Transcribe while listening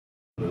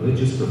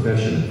Religious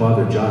profession: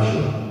 Father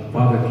Joshua,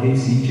 Father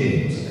K.C.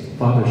 James,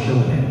 Father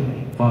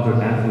Shelanan, Father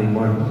Athley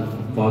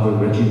Martin, Father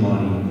Reggie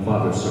Monty,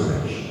 Father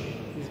Suresh.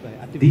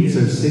 These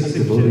are 6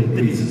 devoted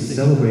priests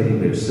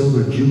celebrating their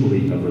Silver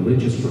Jubilee of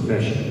religious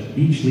profession,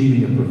 each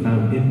leaving a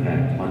profound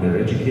impact on their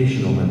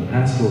educational and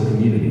pastoral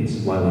communities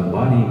while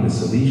embodying the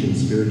Salesian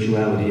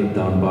spirituality of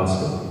Don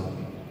Bosco.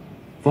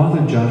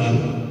 Father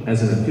Joshua,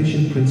 as an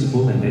efficient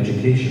principal and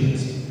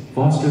educationist,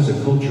 fosters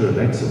a culture of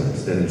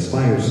excellence that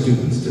inspires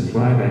students to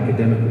thrive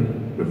academically,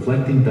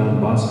 reflecting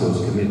Don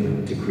Bosco's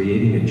commitment to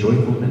creating a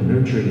joyful and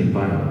nurturing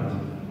environment.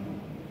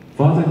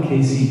 Father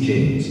K.C.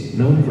 James,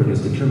 known for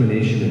his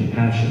determination and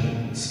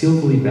passion,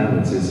 skillfully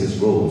balances his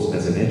roles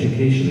as an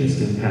educationist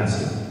and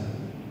pastor.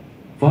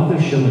 Father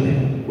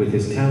Shelanan, with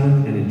his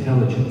talent and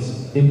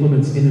intelligence,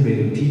 implements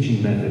innovative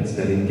teaching methods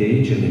that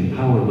engage and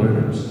empower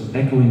learners,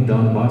 echoing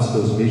Don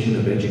Bosco's vision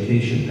of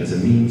education as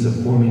a means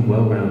of forming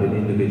well-rounded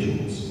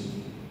individuals.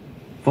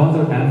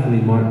 Father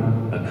Athley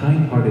Martin, a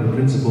kind-hearted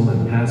principal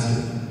and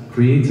pastor,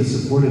 creates a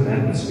supportive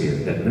atmosphere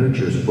that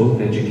nurtures both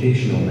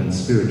educational and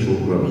spiritual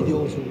growth.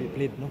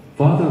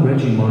 Father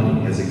Reggie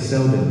Monty has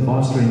excelled in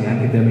fostering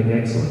academic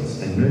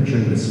excellence and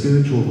nurturing the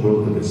spiritual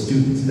growth of his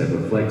students that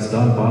reflects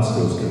Don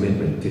Bosco's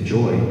commitment to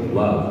joy,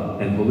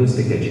 love, and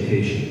holistic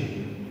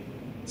education.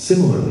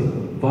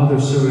 Similarly, Father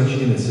Suresh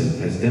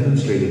Innocent has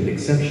demonstrated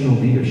exceptional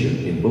leadership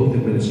in both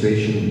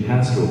administration and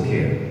pastoral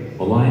care,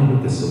 aligned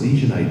with the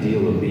Salesian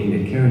ideal of being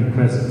a caring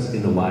presence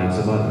in the lives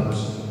of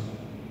others.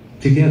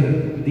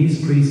 Together,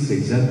 these priests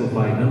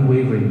exemplify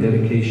unwavering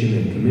dedication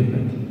and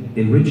commitment,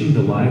 enriching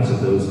the lives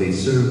of those they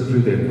serve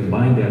through their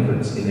combined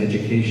efforts in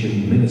education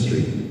and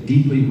ministry,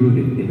 deeply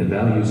rooted in the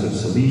values of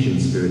Salesian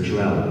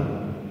spirituality.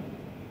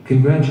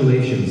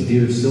 Congratulations,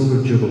 dear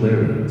Silver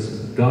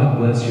Jubilarians. God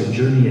bless your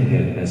journey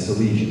ahead as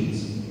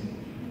Salesians.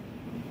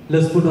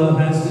 Let's put our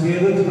hands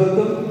together to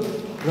welcome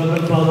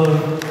Reverend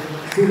Father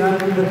Silver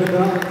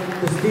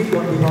Jubilarians to speak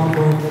on behalf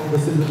of the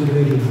Silver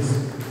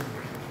Jubilarians.